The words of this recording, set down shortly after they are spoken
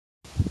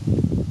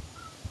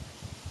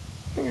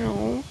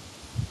Hello.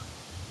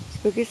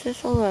 Spooky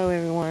says hello,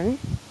 everyone.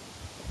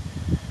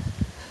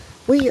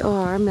 We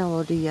are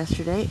Melody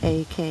Yesterday,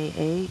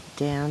 aka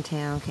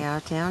Downtown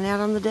Cowtown, out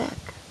on the deck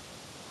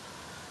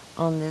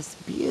on this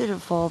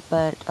beautiful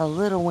but a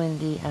little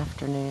windy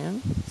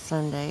afternoon,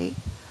 Sunday,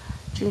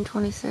 June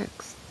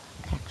 26th,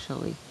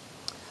 actually.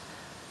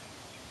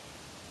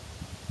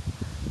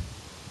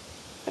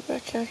 I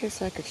brought you out here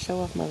so I could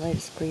show off my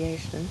latest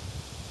creation.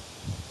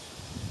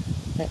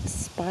 That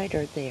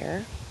spider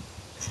there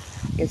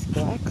is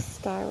black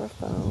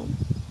styrofoam.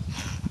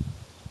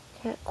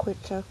 Cat,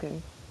 quit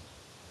choking.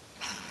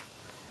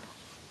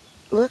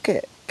 Look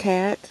at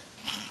Cat.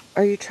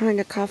 Are you trying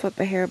to cough up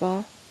a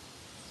hairball?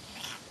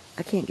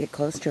 I can't get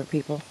close to her,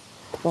 people.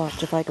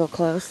 Watch, if I go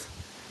close,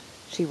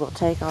 she will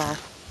take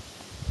off.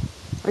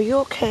 Are you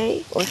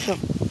okay? Or she'll...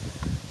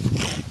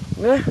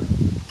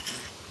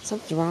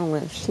 Something's wrong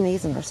with her.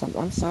 Sneezing or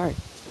something. I'm sorry.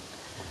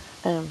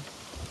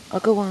 I'll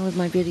go on with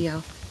my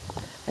video.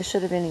 I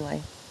should have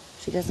anyway.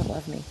 She doesn't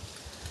love me.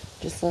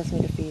 Just loves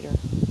me to feed her.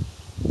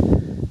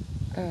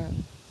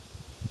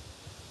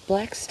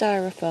 Black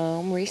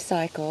styrofoam,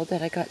 recycled,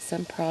 that I got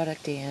some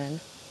product in.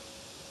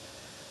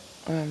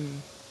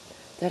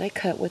 That I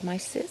cut with my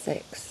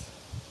sizzix.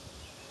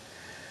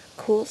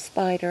 Cool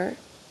spider.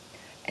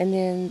 And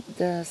then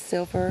the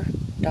silver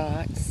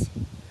dots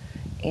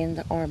and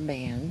the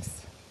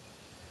armbands.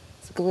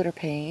 It's glitter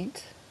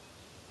paint.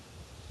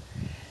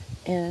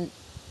 And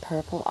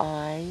purple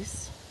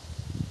eyes.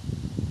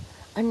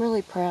 I'm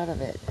really proud of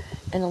it.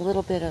 And a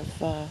little bit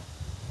of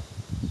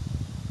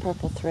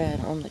purple thread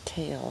on the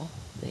tail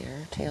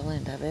there, tail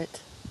end of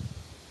it.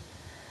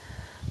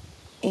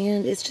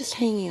 And it's just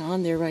hanging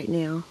on there right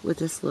now with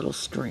this little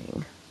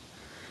string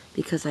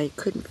because I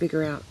couldn't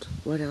figure out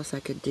what else I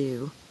could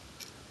do.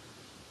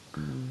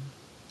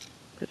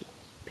 Put it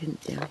pin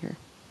it down here.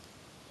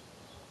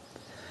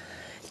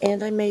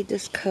 And I made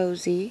this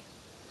cozy.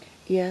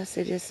 Yes,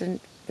 it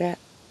isn't that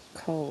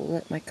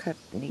cold. My cup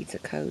needs a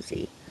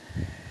cozy.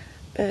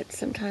 But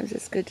sometimes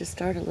it's good to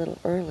start a little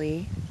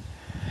early.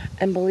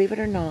 And believe it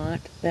or not,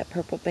 that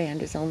purple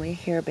band is only a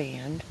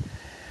hairband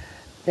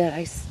that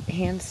I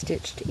hand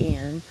stitched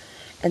in.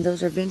 And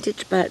those are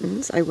vintage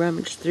buttons I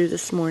rummaged through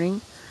this morning,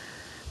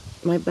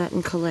 my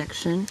button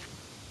collection,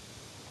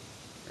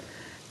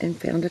 and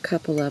found a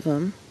couple of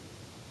them.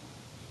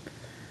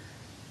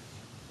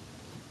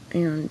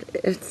 And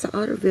it's the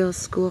Otterville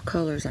school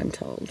colors, I'm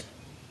told.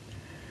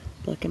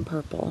 Black and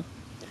purple.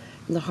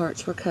 And the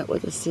hearts were cut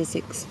with a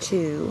sizzix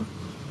too.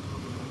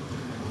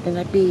 And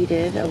I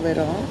beaded a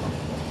little.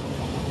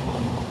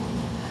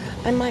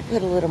 I might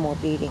put a little more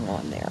beading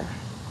on there.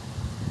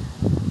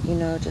 You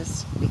know,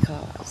 just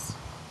because.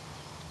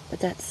 But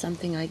that's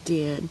something I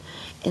did.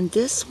 And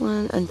this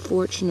one,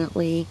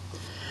 unfortunately,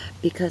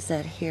 because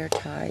that hair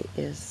tie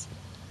is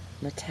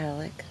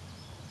metallic,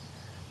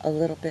 a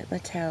little bit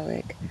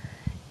metallic,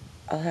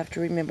 I'll have to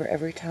remember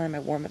every time I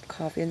warm up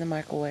coffee in the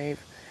microwave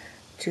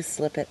to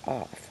slip it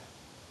off.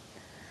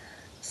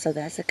 So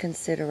that's a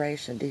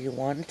consideration. Do you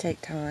want to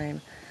take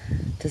time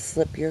to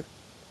slip your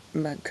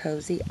mug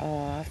cozy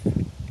off?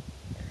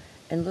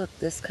 And look,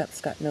 this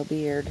cup's got no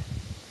beard.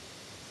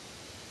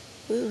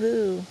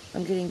 Woohoo!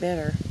 I'm getting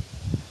better.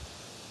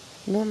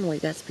 Normally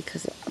that's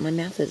because my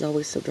mouth is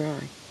always so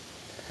dry.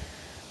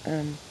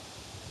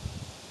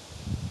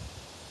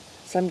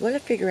 So I'm going to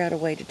figure out a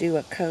way to do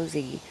a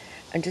cozy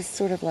and just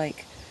sort of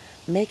like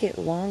make it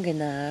long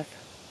enough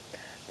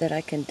that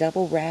I can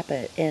double wrap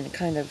it and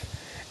kind of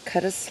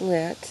cut a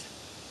slit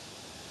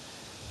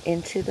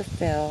into the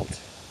felt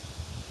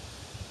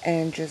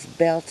and just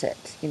belt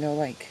it, you know,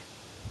 like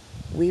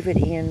weave it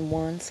in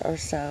once or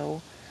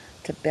so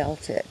to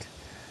belt it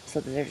so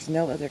that there's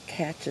no other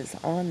catches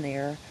on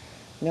there,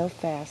 no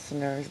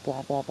fasteners,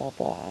 blah, blah, blah,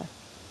 blah.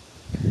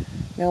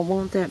 Now,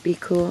 won't that be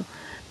cool?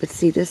 But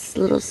see, this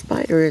little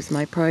spider is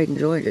my pride and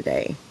joy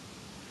today.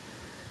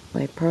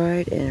 My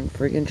pride and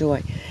friggin'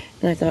 joy.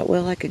 And I thought,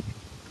 well, I could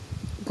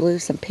glue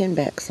some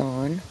pinbacks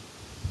on.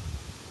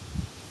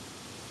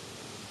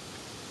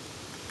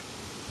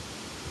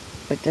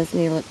 But doesn't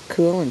he look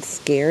cool and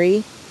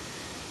scary?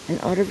 And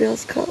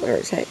Otterville's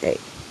colors, hey.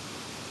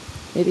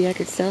 Maybe I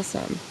could sell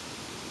some.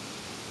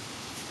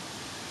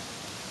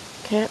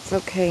 Cat's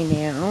okay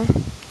now.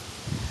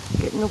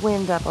 Getting the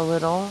wind up a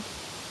little.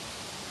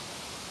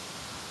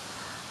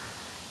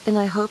 And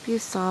I hope you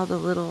saw the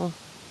little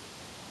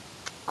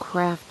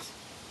crafters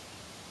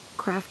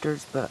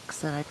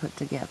books that I put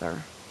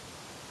together.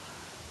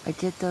 I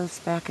did those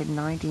back in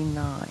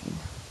 '99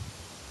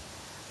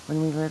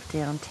 when we lived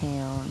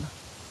downtown.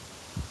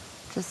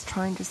 Just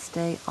trying to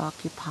stay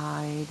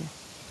occupied.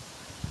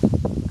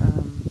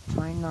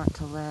 Trying not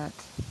to let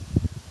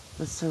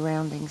the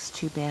surroundings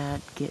too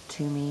bad get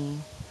to me.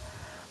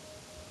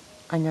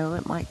 I know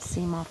it might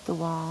seem off the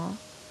wall,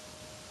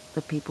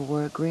 but people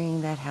were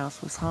agreeing that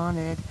house was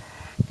haunted,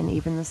 and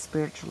even the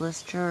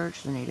spiritualist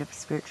church, the native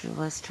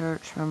spiritualist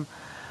church from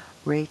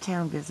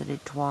Raytown,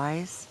 visited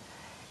twice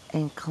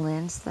and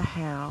cleansed the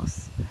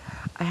house.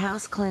 A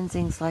house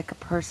cleansing's like a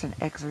person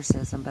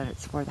exorcism, but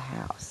it's for the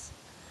house.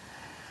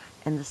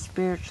 and the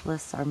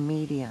spiritualists are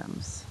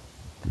mediums,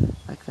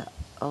 like the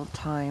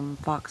old-time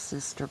Fox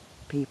sister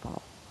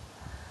people.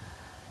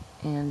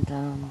 And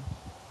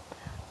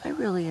I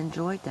really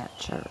enjoyed that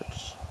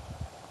church.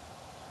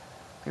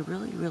 I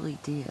really, really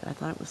did. I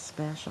thought it was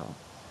special.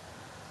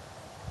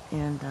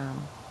 And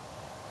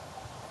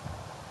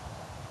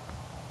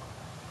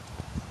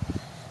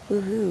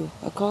woohoo,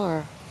 a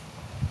car.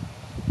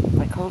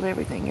 I called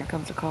everything. Here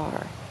comes a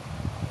car.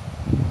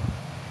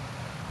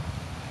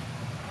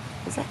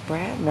 Is that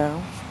Brad?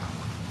 No.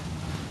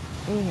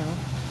 Anyhow.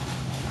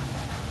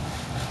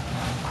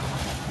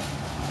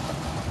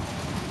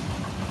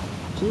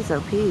 Geez,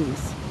 oh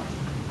peas.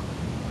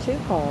 2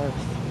 cars.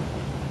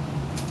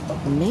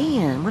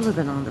 Man, we're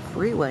living on the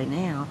freeway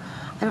now.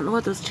 I don't know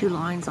what those 2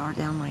 lines are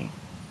down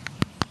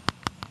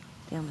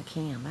the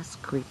cam. That's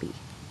creepy.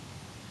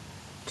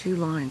 2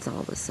 lines all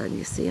of a sudden.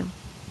 You see them?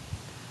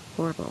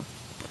 Horrible.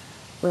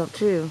 Well,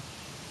 2.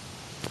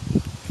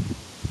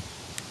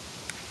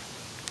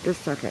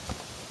 Just a second.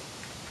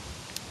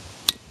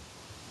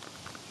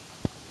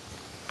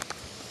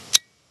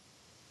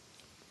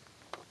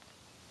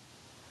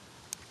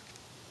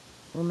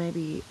 Well,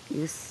 maybe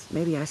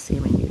I see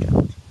them and you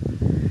don't.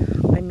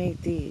 I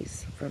made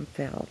these from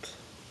felt.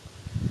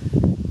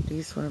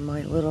 These were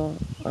my little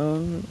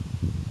own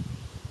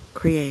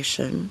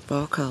creation,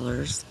 fall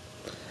colors.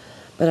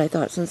 But I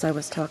thought since I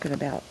was talking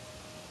about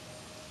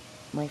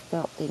my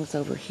felt things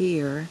over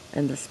here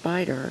and the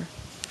spider,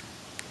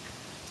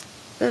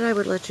 that I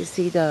would let you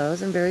see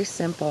those. And very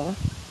simple.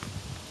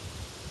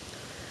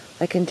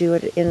 I can do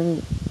it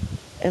in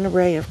an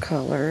array of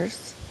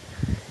colors,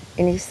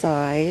 any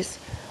size,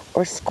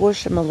 or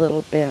squish them a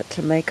little bit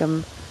to make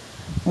them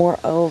more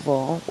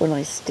oval. When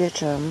I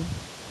stitch them,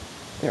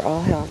 they're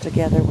all held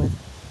together with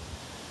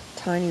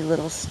tiny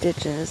little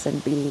stitches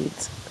and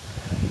beads.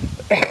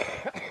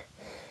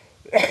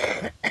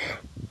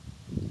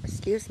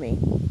 Excuse me.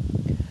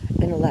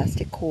 An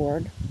elastic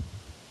cord.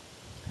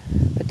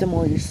 But the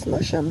more you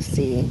smush them,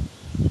 see,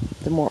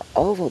 the more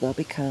oval they'll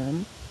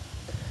become,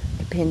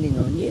 depending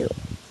on you.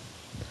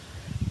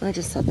 I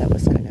just thought that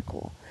was kind of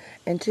cool.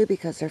 And 2,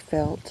 because they're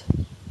felt,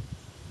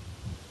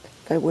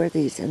 if I wear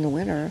these in the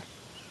winter,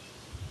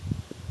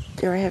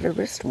 there I have a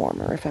wrist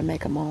warmer if I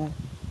make them all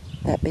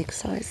that big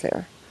size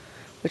there,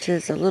 which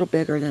is a little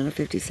bigger than a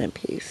 50-cent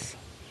piece,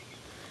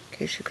 in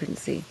case you couldn't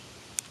see.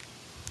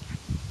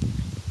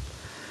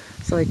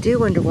 So I do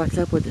wonder what's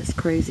up with this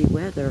crazy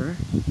weather.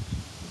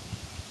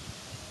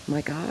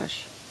 My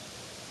gosh.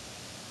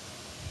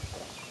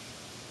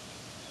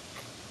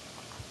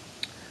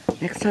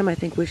 Next time I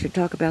think we should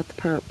talk about the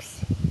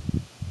perps.